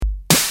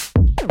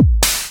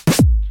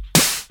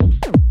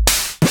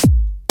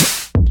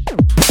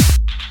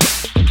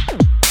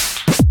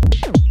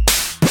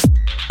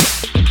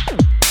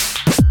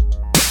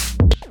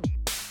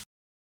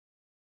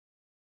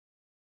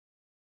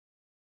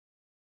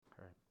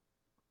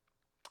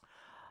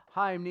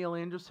Hi, I'm Neill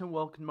Anderson.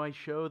 Welcome to my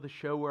show, the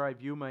show where I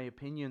view my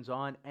opinions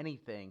on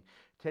anything.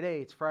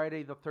 Today, it's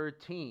Friday the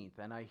 13th,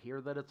 and I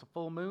hear that it's a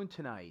full moon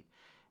tonight.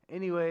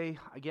 Anyway,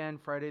 again,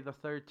 Friday the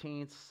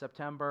 13th,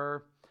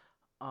 September,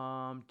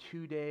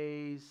 2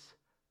 days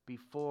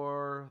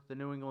before the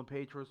New England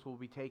Patriots will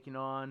be taking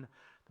on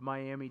the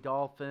Miami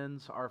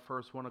Dolphins, our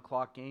first 1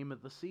 o'clock game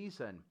of the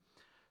season.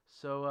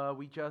 So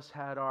we just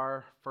had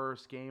our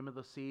first game of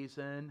the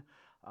season.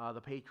 The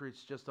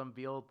Patriots just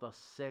unveiled the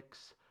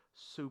sixth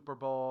Super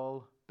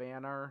Bowl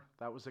banner.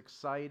 That was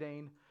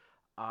exciting.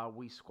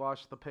 We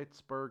squashed the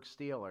Pittsburgh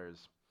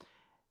Steelers,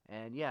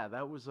 and yeah,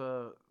 that was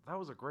a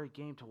great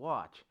game to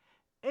watch.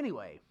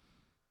 Anyway,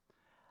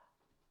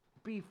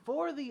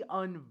 before the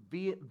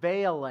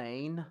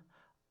unveiling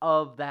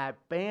of that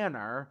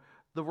banner,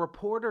 the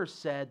reporter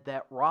said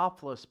that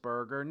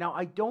Roethlisberger. Now,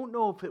 I don't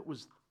know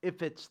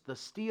if it's the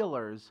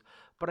Steelers,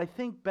 but I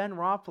think Ben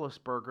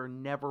Roethlisberger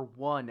never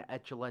won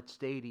at Gillette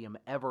Stadium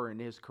ever in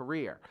his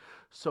career.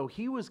 So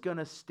he was going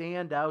to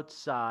stand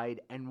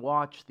outside and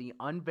watch the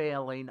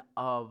unveiling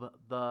of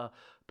the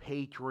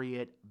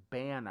Patriot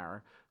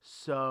banner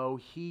so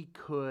he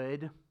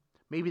could,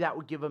 maybe that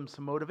would give him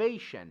some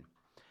motivation.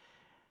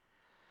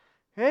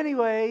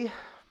 Anyway,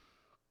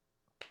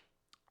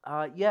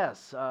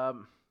 yes,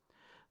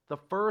 the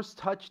first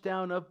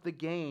touchdown of the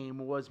game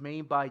was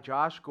made by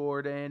Josh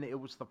Gordon. It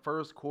was the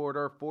first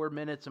quarter, 4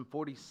 minutes and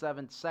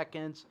 47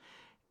 seconds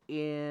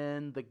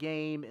in the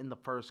game. In the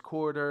first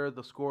quarter,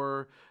 the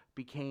score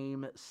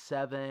became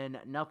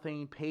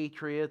 7-0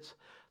 Patriots.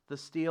 The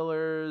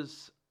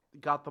Steelers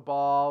got the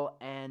ball,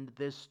 and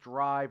this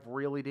drive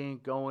really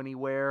didn't go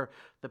anywhere.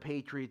 The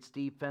Patriots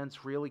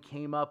defense really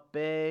came up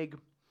big,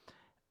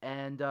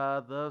 and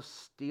the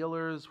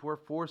Steelers were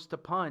forced to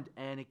punt,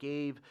 and it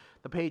gave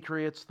the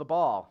Patriots the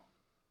ball.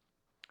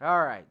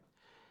 All right.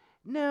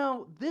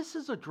 Now, this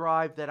is a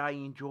drive that I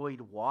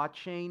enjoyed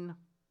watching,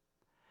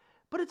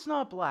 but it's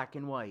not black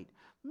and white.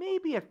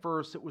 Maybe at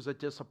first it was a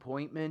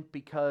disappointment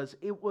because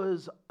it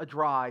was a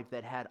drive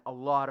that had a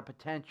lot of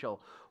potential.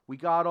 We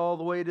got all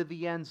the way to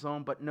the end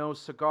zone, but no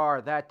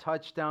cigar. That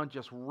touchdown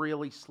just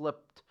really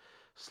slipped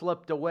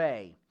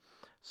away.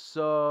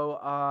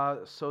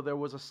 So there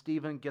was a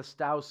Steven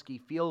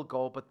Gostowski field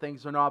goal, but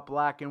things are not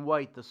black and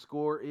white. The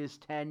score is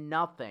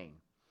 10-0.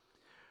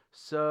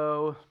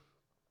 So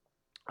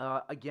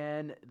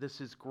again,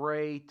 this is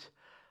great.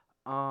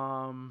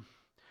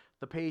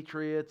 The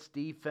Patriots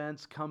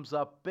defense comes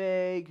up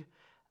big,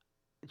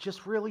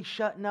 just really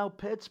shutting out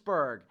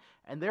Pittsburgh,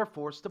 and they're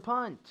forced to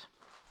punt.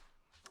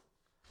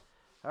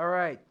 All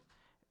right,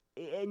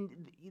 and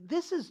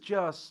this is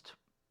just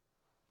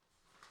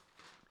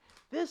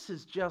a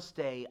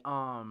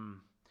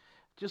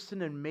just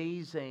an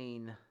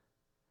amazing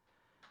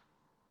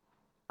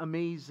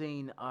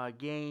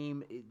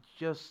game. It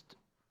just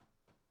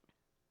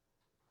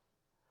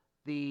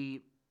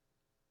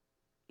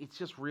it's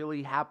just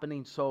really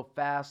happening so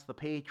fast. The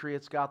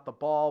Patriots got the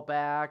ball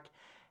back,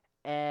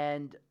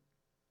 and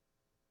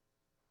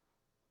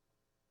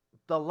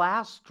the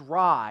last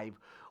drive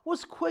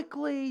was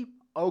quickly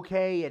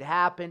okay. It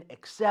happened,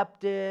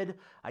 accepted.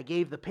 I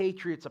gave the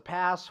Patriots a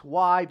pass.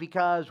 Why?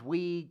 Because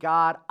we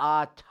got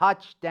a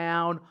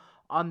touchdown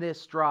on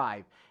this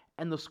drive,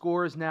 and the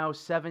score is now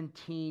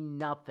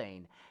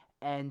 17-0.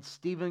 And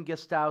Steven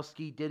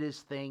Gostowski did his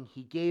thing.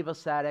 He gave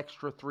us that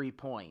extra 3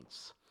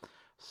 points.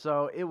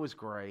 So it was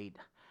great.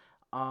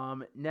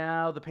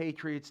 Now the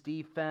Patriots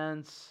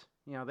defense,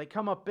 they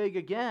come up big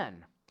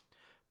again.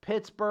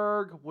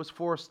 Pittsburgh was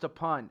forced to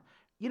punt.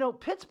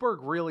 Pittsburgh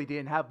really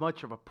didn't have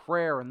much of a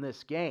prayer in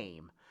this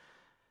game.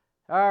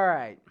 All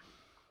right.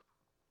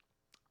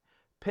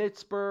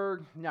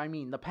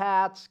 the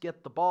Pats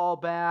get the ball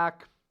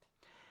back,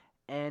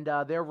 and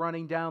they're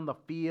running down the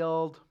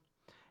field.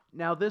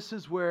 Now, this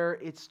is where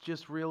it's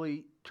just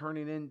really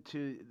turning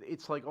into,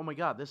 it's like, oh my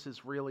God, this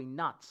is really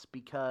nuts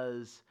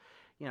because,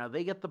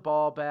 they get the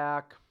ball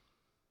back,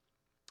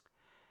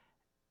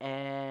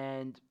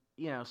 and,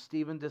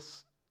 Steven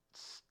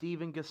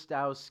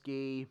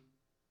Gostowski,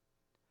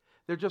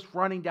 they're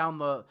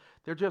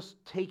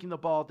just taking the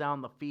ball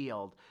down the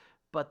field,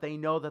 but they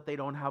know that they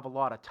don't have a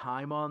lot of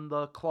time on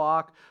the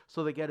clock,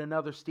 so they get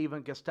another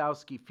Steven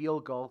Gostowski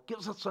field goal,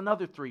 gives us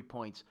another 3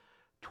 points,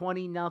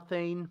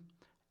 20-0.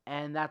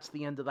 And that's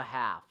the end of the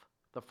half,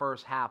 the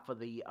first half of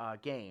the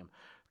game.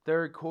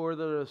 Third quarter,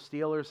 the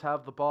Steelers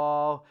have the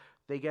ball.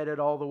 They get it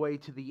all the way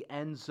to the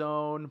end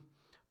zone.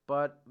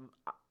 But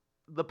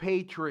the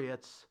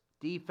Patriots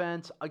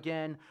defense,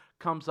 again,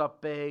 comes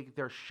up big.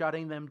 They're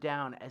shutting them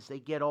down as they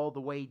get all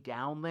the way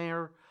down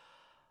there.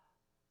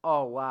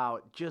 Oh, wow.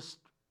 Just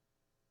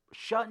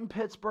shutting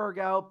Pittsburgh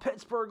out.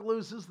 Pittsburgh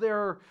loses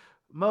their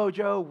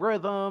mojo,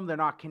 rhythm. They're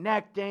not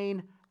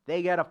connecting.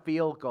 They get a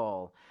field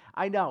goal.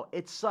 I know,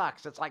 it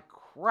sucks. It's like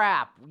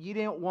crap. You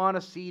didn't want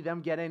to see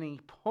them get any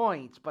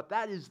points, but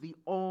that is the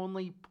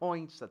only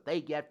points that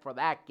they get for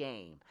that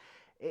game.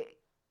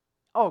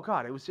 Oh,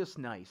 God, it was just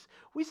nice.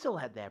 We still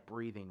had that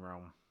breathing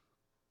room.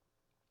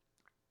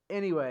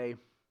 Anyway,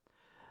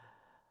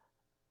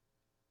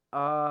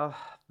 Uh,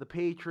 the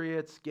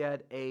Patriots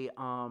get a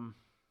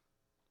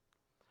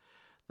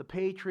the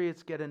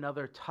Patriots get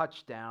another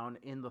touchdown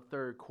in the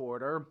third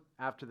quarter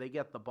after they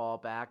get the ball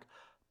back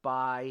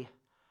by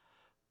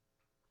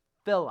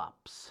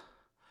Phillips.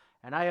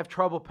 And I have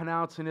trouble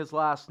pronouncing his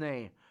last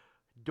name.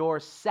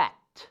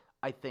 Dorsett,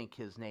 I think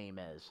his name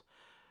is.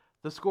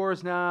 The score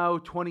is now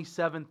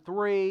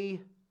 27-3.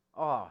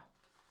 Oh,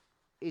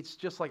 it's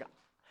just like...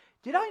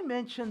 Did I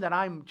mention that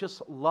I'm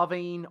just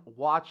loving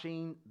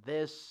watching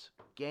this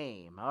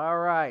game? All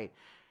right.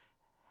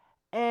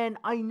 And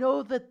I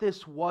know that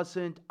this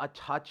wasn't a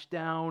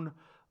touchdown,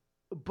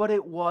 but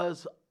it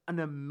was an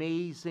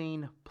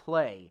amazing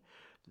play.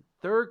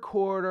 Third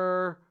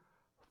quarter,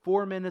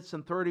 4 minutes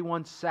and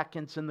 31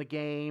 seconds in the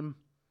game.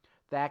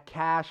 That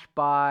catch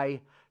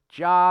by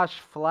Josh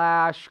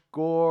Flash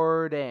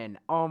Gordon.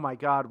 Oh my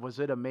God, was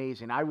it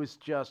amazing. I was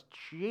just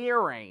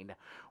cheering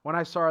when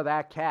I saw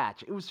that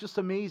catch. It was just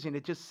amazing.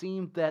 It just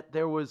seemed that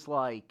there was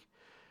like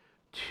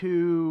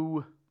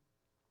 3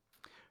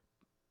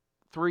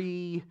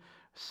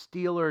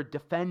 Steeler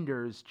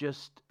defenders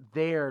just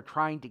there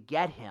trying to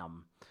get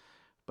him.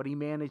 But he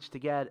managed to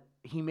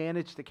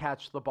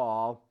catch the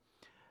ball.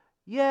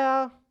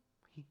 Yeah,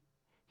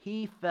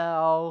 he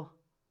fell.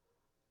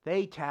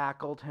 They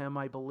tackled him,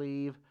 I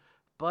believe,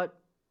 but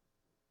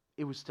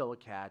it was still a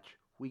catch.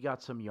 We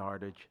got some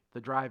yardage. The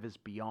drive is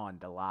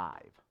beyond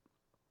alive.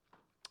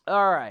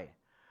 All right.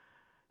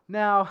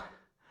 Now,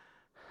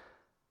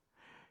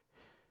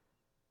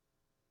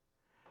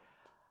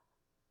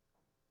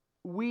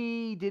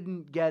 we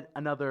didn't get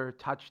another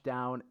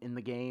touchdown in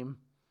the game.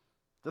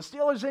 The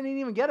Steelers didn't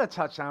even get a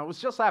touchdown. It was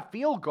just that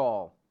field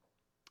goal.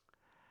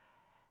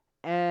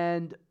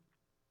 And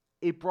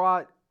it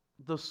brought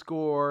the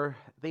score.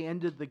 They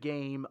ended the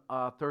game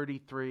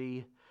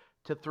 33-3.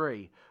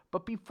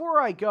 But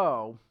before I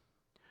go,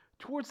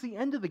 towards the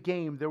end of the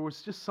game, there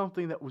was just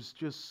something that was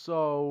just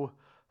so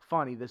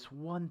funny. This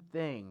one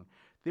thing.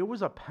 There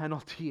was a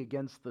penalty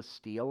against the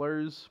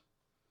Steelers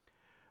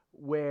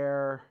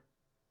where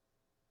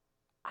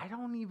I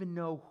don't even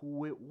know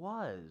who it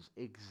was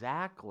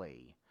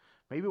exactly.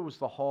 Maybe it was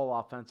the whole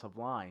offensive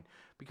line,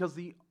 because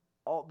the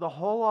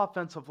whole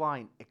offensive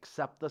line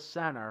except the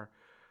center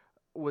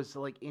was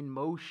like in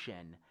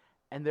motion,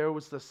 and there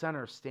was the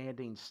center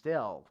standing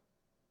still.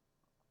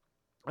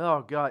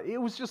 Oh God, it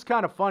was just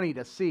kind of funny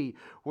to see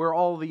where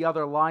all the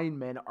other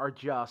linemen are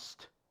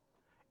just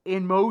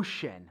in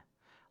motion,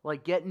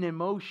 like getting in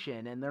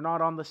motion, and they're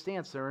not on the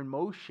stance, they're in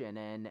motion,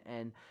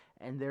 and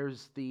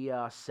there's the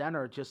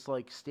center just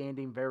like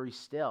standing very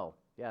still.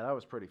 Yeah, that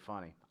was pretty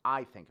funny.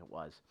 I think it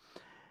was.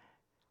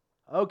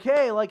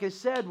 Okay, like I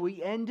said,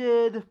 we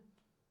ended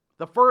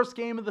the first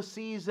game of the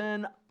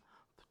season,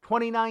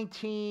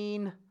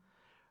 2019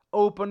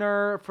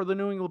 opener for the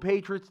New England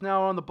Patriots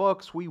now on the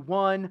books. We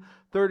won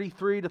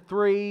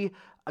 33-3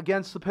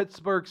 against the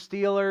Pittsburgh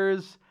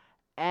Steelers.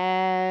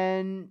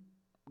 And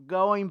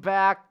going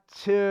back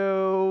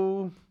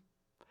to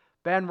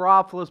Ben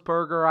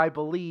Roethlisberger, I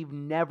believe,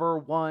 never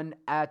won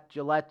at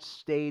Gillette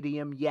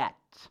Stadium yet.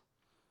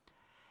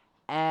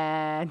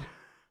 And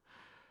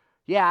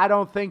yeah, I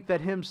don't think that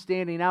him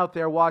standing out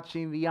there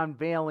watching the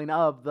unveiling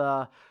of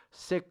the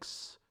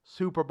 6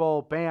 Super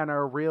Bowl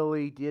banner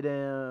really did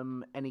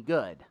him any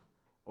good.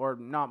 Or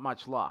not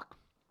much luck.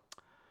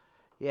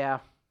 Yeah.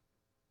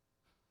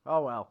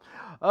 Oh well.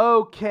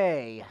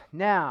 Okay,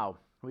 now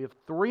we have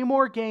 3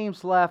 more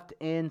games left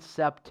in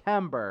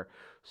September.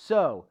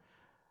 So,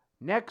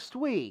 next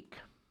week,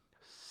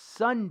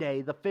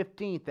 Sunday the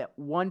 15th at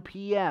 1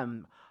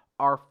 p.m.,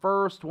 our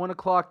first 1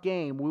 o'clock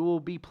game, we will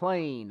be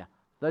playing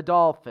the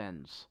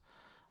Dolphins.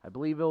 I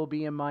believe it will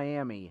be in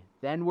Miami.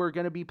 Then we're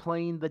going to be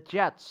playing the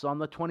Jets on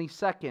the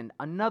 22nd,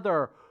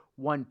 another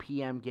 1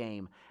 p.m.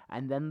 game.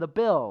 And then the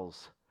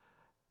Bills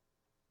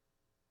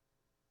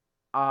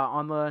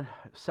on the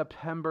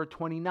September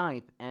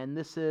 29th. And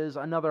this is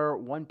another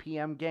 1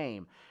 p.m.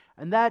 game.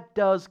 And that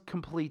does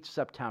complete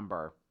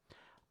September.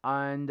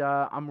 And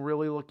I'm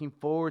really looking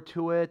forward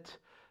to it.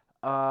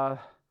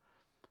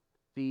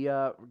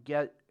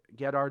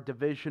 Get our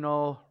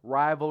divisional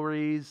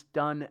rivalries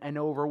done and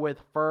over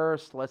with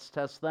first. Let's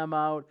test them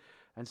out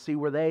and see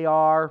where they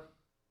are.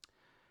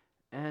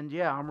 And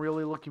yeah, I'm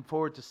really looking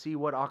forward to see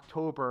what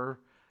October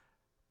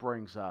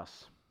brings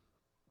us.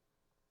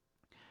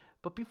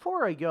 But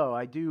before I go,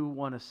 I do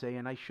want to say,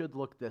 and I should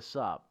look this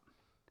up,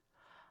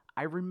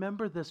 I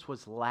remember this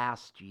was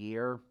last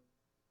year.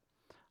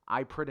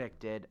 I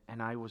predicted,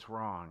 and I was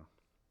wrong.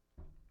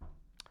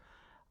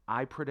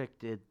 I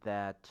predicted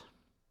that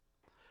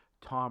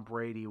Tom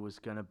Brady was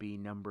going to be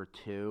number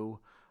 2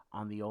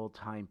 on the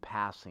all-time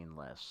passing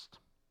list.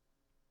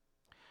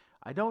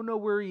 I don't know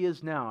where he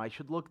is now. I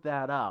should look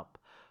that up.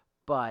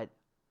 But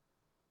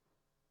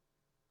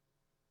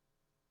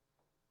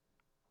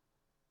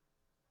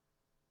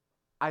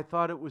I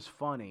thought it was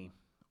funny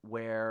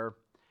where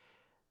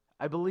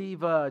I believe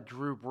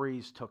Drew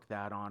Brees took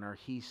that honor.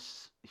 He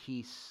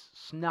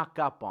snuck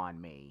up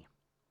on me.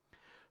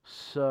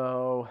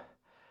 So,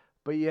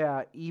 but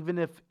yeah, even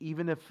if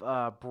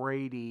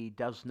Brady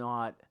does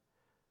not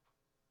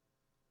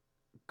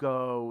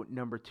go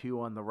number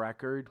 2 on the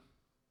record.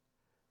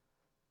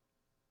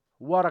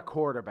 What a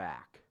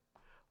quarterback.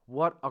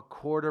 What a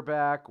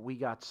quarterback. We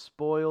got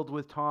spoiled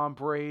with Tom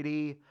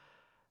Brady.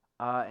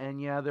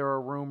 And yeah, there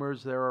are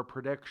rumors, there are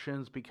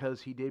predictions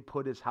because he did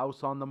put his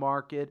house on the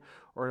market,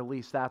 or at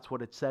least that's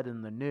what it said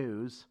in the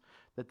news,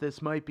 that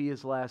this might be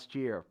his last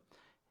year.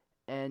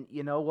 And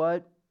you know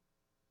what?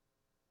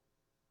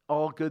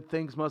 All good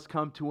things must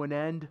come to an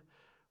end.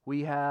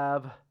 We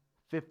have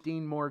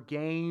 15 more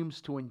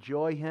games to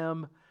enjoy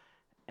him.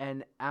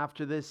 And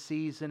after this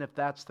season, if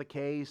that's the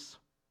case,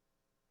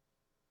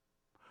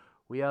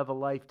 we have a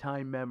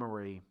lifetime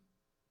memory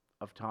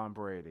of Tom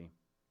Brady.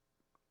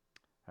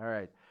 All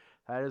right.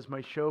 That is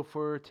my show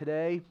for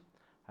today.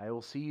 I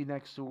will see you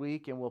next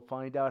week, and we'll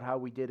find out how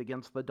we did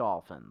against the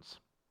Dolphins.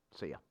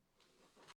 See ya.